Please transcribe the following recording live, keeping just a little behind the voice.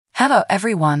Hello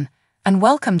everyone, and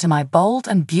welcome to my bold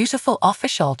and beautiful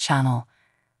official channel.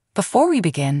 Before we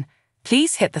begin,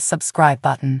 please hit the subscribe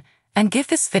button and give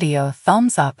this video a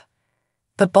thumbs up.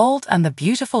 The bold and the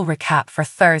beautiful recap for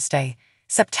Thursday,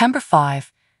 September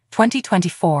 5,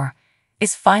 2024,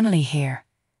 is finally here.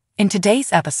 In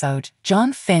today's episode,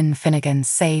 John Finn Finnegan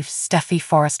saved Steffy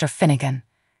Forrester Finnegan.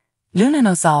 Luna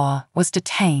Nozawa was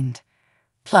detained.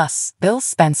 Plus, Bill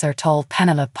Spencer told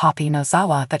Penelope Poppy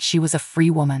Nozawa that she was a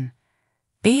free woman.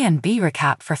 B&B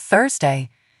recap for Thursday,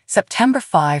 September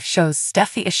 5 shows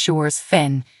Steffy assures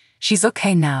Finn she's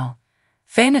okay now.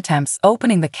 Finn attempts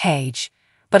opening the cage,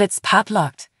 but it's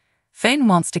padlocked. Finn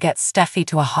wants to get Steffy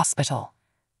to a hospital.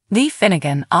 Lee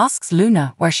Finnegan asks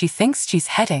Luna where she thinks she's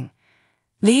heading.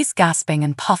 Lee's gasping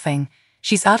and puffing,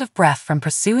 she's out of breath from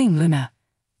pursuing Luna.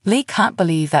 Lee can't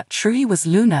believe that truly was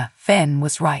Luna, Finn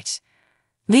was right.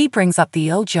 Lee brings up the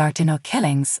Il Giardino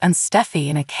killings and Steffy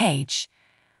in a cage.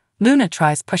 Luna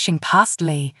tries pushing past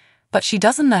Lee, but she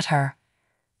doesn't let her.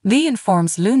 Lee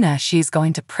informs Luna she's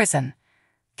going to prison.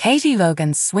 Katie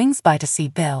Logan swings by to see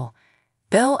Bill.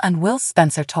 Bill and Will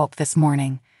Spencer talk this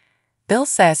morning. Bill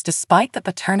says despite the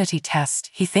paternity test,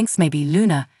 he thinks maybe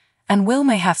Luna and Will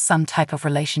may have some type of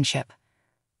relationship.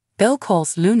 Bill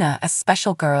calls Luna a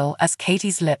special girl as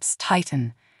Katie's lips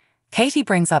tighten. Katie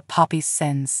brings up Poppy's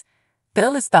sins.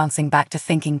 Bill is bouncing back to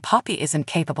thinking Poppy isn't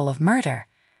capable of murder.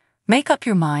 Make up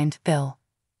your mind, Bill.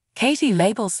 Katie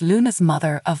labels Luna's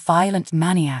mother a violent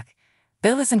maniac.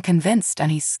 Bill isn't convinced and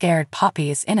he's scared Poppy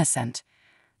is innocent.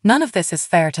 None of this is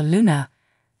fair to Luna.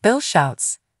 Bill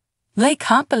shouts. Leigh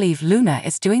can't believe Luna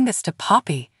is doing this to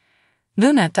Poppy.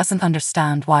 Luna doesn't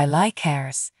understand why Leigh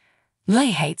cares.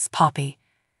 Leigh hates Poppy.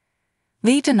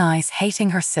 Lee denies hating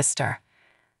her sister.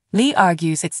 Lee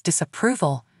argues it's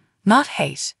disapproval, not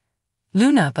hate.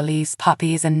 Luna believes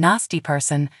Poppy is a nasty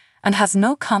person and has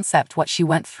no concept what she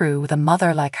went through with a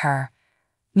mother like her.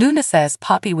 Luna says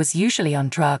Poppy was usually on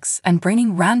drugs and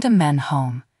bringing random men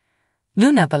home.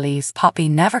 Luna believes Poppy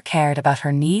never cared about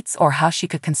her needs or how she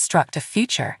could construct a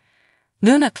future.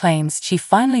 Luna claims she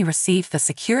finally received the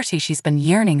security she's been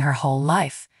yearning her whole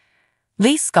life.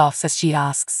 Lee scoffs as she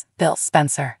asks Bill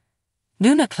Spencer.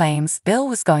 Luna claims Bill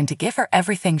was going to give her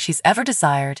everything she's ever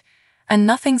desired, and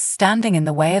nothing's standing in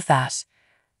the way of that.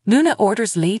 Luna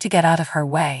orders Lee to get out of her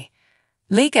way.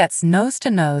 Lee gets nose to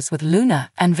nose with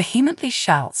Luna and vehemently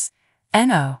shouts,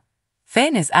 "No!"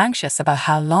 Finn is anxious about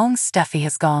how long Steffy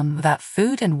has gone without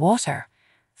food and water.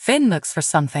 Finn looks for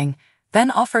something, then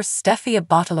offers Steffy a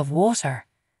bottle of water.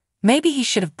 Maybe he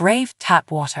should have braved tap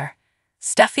water.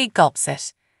 Steffy gulps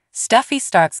it. Steffy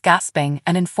starts gasping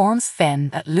and informs Finn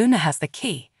that Luna has the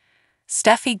key.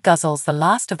 Steffy guzzles the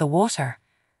last of the water.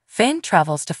 Finn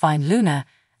travels to find Luna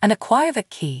and acquire the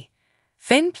key.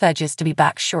 Finn pledges to be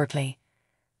back shortly.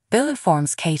 Bill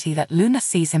informs Katie that Luna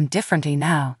sees him differently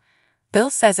now. Bill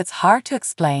says it's hard to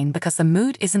explain because the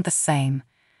mood isn't the same.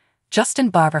 Justin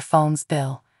Barber phones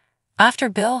Bill. After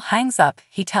Bill hangs up,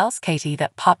 he tells Katie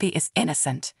that Poppy is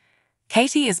innocent.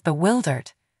 Katie is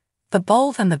bewildered. The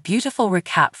bold and the beautiful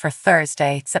recap for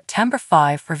Thursday, September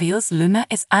 5 reveals Luna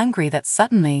is angry that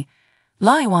suddenly,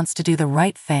 Leigh wants to do the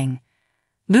right thing.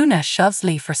 Luna shoves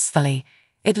Lee forcefully.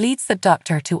 It leads the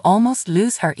doctor to almost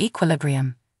lose her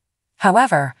equilibrium.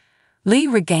 However, Lee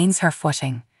regains her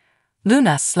footing.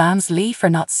 Luna slams Lee for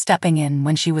not stepping in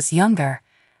when she was younger.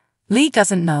 Lee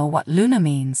doesn't know what Luna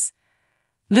means.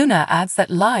 Luna adds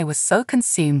that Leigh was so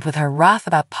consumed with her wrath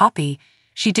about Poppy,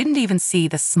 she didn't even see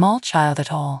the small child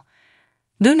at all.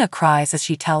 Luna cries as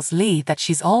she tells Lee that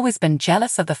she's always been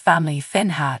jealous of the family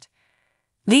Finn had.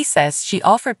 Lee says she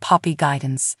offered Poppy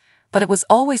guidance, but it was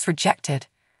always rejected.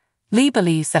 Lee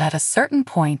believes that at a certain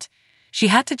point, she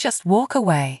had to just walk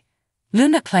away.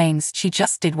 Luna claims she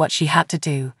just did what she had to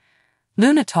do.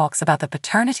 Luna talks about the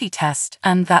paternity test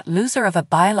and that loser of a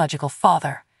biological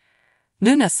father.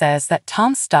 Luna says that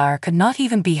Tom Starr could not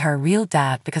even be her real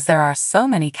dad because there are so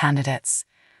many candidates.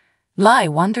 Leigh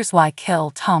wonders why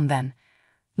kill Tom then.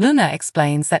 Luna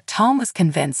explains that Tom was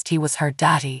convinced he was her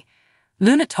daddy.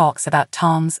 Luna talks about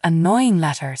Tom's annoying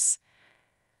letters.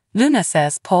 Luna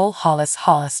says Paul Hollis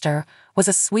Hollister was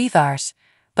a sweetheart,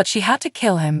 but she had to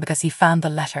kill him because he found the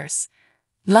letters.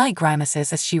 Leigh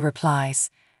grimaces as she replies,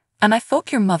 "And I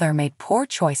thought your mother made poor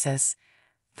choices."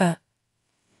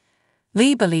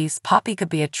 Lee believes Poppy could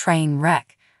be a train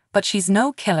wreck, but she's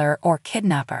no killer or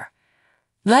kidnapper.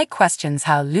 Leigh questions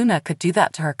how Luna could do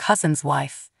that to her cousin's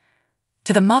wife.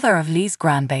 To the mother of Lee's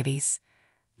grandbabies.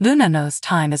 Luna knows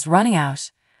time is running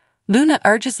out. Luna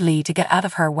urges Lee to get out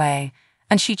of her way,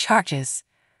 and she charges.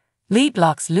 Lee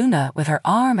blocks Luna with her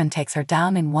arm and takes her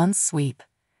down in one sweep.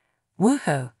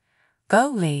 Woohoo! Go,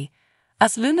 Lee.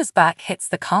 As Luna's back hits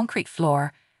the concrete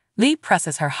floor, Lee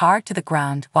presses her hard to the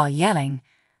ground while yelling,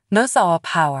 "Nozawa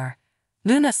power."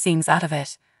 Luna seems out of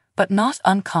it, but not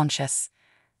unconscious.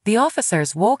 The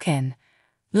officers walk in.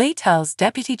 Lee tells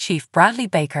Deputy Chief Bradley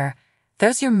Baker,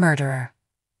 "There's your murderer."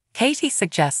 Katie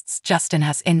suggests Justin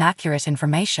has inaccurate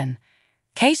information.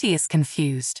 Katie is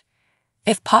confused.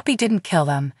 If Poppy didn't kill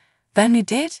them, then who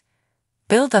did?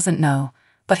 Bill doesn't know,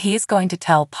 but he is going to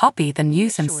tell Poppy the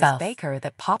news himself. Baker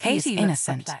that Poppy is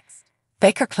innocent.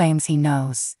 Baker claims he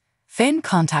knows. Finn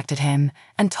contacted him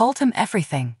and told him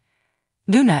everything.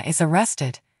 Luna is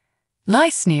arrested. Lai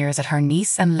sneers at her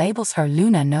niece and labels her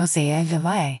Luna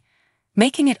Nozawa,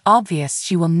 making it obvious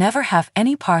she will never have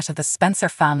any part of the Spencer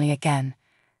family again.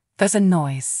 There's a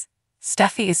noise.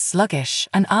 Steffy is sluggish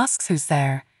and asks who's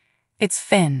there. It's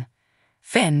Finn.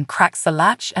 Finn cracks the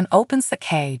latch and opens the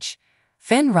cage.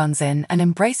 Finn runs in and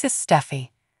embraces Steffy.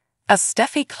 As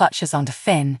Steffy clutches onto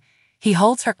Finn, he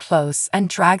holds her close and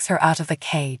drags her out of the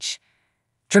cage.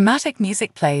 Dramatic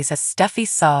music plays as Steffy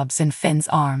sobs in Finn's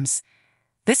arms.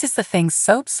 This is the thing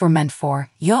soaps were meant for,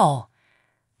 y'all.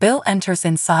 Bill enters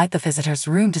inside the visitor's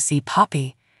room to see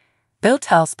Poppy. Bill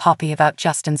tells Poppy about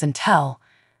Justin's intel.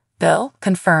 Bill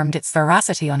confirmed its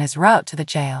veracity on his route to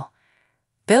the jail.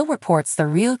 Bill reports the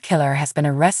real killer has been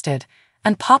arrested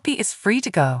and Poppy is free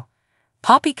to go.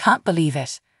 Poppy can't believe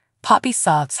it. Poppy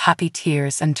sobs happy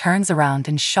tears and turns around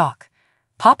in shock.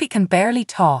 Poppy can barely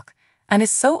talk and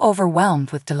is so overwhelmed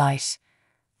with delight.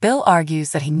 Bill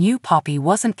argues that he knew Poppy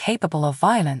wasn't capable of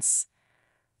violence.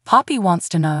 Poppy wants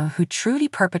to know who truly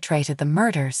perpetrated the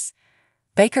murders.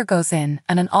 Baker goes in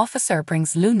and an officer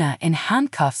brings Luna in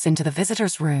handcuffs into the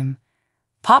visitor's room.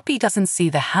 Poppy doesn't see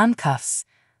the handcuffs.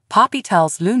 Poppy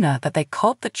tells Luna that they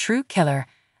caught the true killer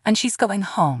and she's going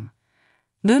home.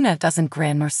 Luna doesn't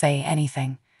grin or say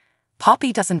anything.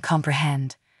 Poppy doesn't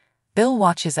comprehend. Bill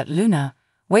watches at Luna,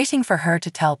 waiting for her to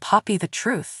tell Poppy the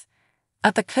truth.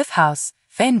 At the Cliff House,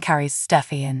 Finn carries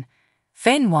Steffy in.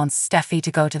 Finn wants Steffy to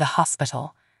go to the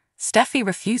hospital. Steffy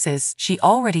refuses, she's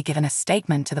already given a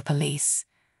statement to the police.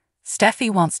 Steffy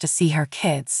wants to see her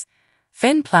kids.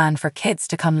 Finn planned for kids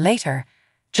to come later.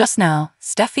 Just now,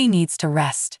 Steffy needs to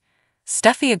rest.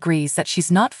 Steffy agrees that she's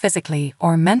not physically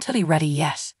or mentally ready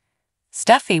yet.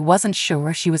 Steffy wasn't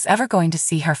sure she was ever going to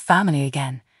see her family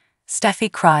again. Steffy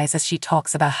cries as she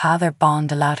talks about how their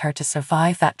bond allowed her to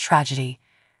survive that tragedy.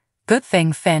 Good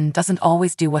thing Finn doesn't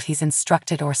always do what he's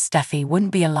instructed or Steffy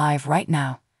wouldn't be alive right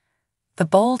now. The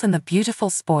bold and the beautiful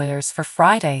spoilers for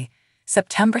Friday,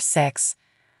 September 6,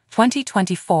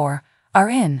 2024, are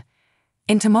in.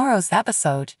 In tomorrow's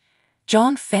episode,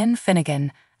 John Finn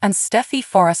Finnegan and Steffy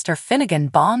Forrester Finnegan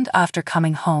bond after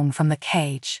coming home from the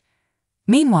cage.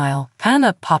 Meanwhile,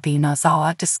 Hannah Poppy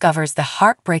Nozawa discovers the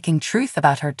heartbreaking truth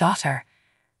about her daughter.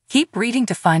 Keep reading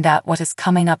to find out what is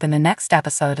coming up in the next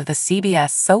episode of the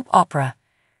CBS soap opera.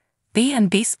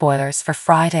 B&B spoilers for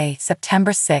Friday,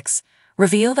 September 6,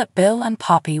 reveal that Bill and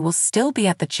Poppy will still be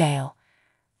at the jail.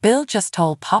 Bill just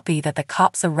told Poppy that the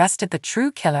cops arrested the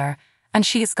true killer and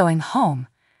she is going home.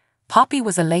 Poppy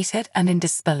was elated and in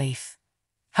disbelief.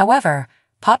 However,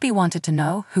 Poppy wanted to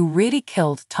know who really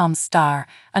killed Tom Starr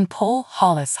and Paul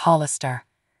Hollister.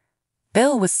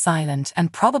 Bill was silent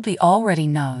and probably already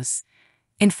knows.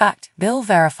 In fact, Bill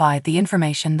verified the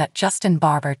information that Justin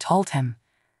Barber told him.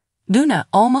 Luna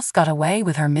almost got away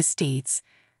with her misdeeds.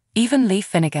 Even Lee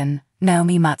Finnegan,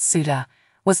 Naomi Matsuda,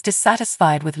 was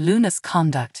dissatisfied with Luna's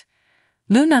conduct.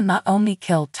 Luna not only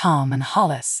killed Tom and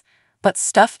Hollis, but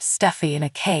stuffed Steffy in a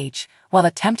cage while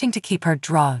attempting to keep her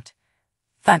drugged.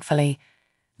 Thankfully,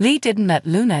 Lee didn't let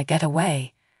Luna get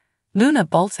away. Luna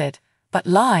bolted, but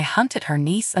Lai hunted her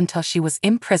niece until she was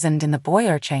imprisoned in the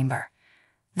boiler chamber.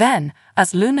 Then,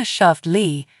 as Luna shoved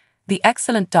Lee, the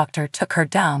excellent doctor took her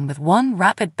down with one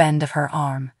rapid bend of her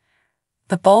arm.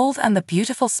 The bold and the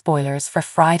beautiful spoilers for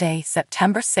Friday,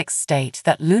 September 6 state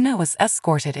that Luna was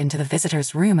escorted into the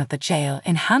visitor's room at the jail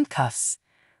in handcuffs.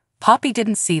 Poppy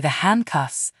didn't see the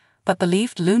handcuffs, but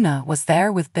believed Luna was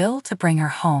there with Bill to bring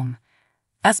her home.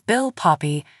 As Bill,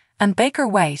 Poppy, and Baker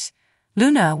wait,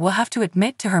 Luna will have to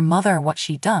admit to her mother what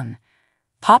she'd done.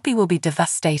 Poppy will be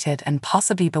devastated and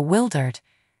possibly bewildered.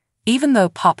 Even though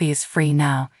Poppy is free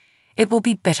now, it will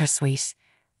be bittersweet.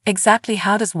 Exactly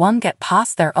how does one get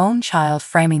past their own child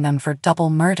framing them for double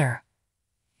murder?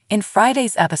 In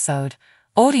Friday's episode,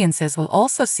 audiences will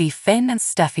also see Finn and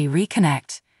Steffy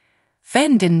reconnect.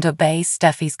 Finn didn't obey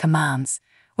Steffy's commands,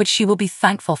 which she will be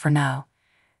thankful for now.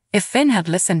 If Finn had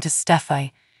listened to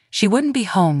Steffy, she wouldn't be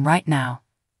home right now.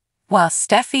 While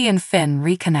Steffy and Finn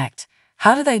reconnect,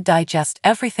 how do they digest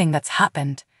everything that's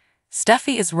happened?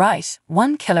 Steffy is right,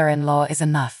 one killer-in-law is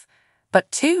enough. But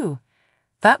two?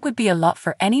 That would be a lot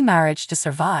for any marriage to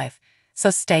survive, so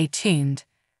stay tuned.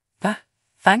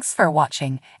 Thanks for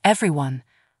watching, everyone.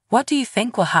 What do you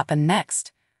think will happen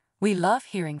next? We love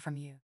hearing from you.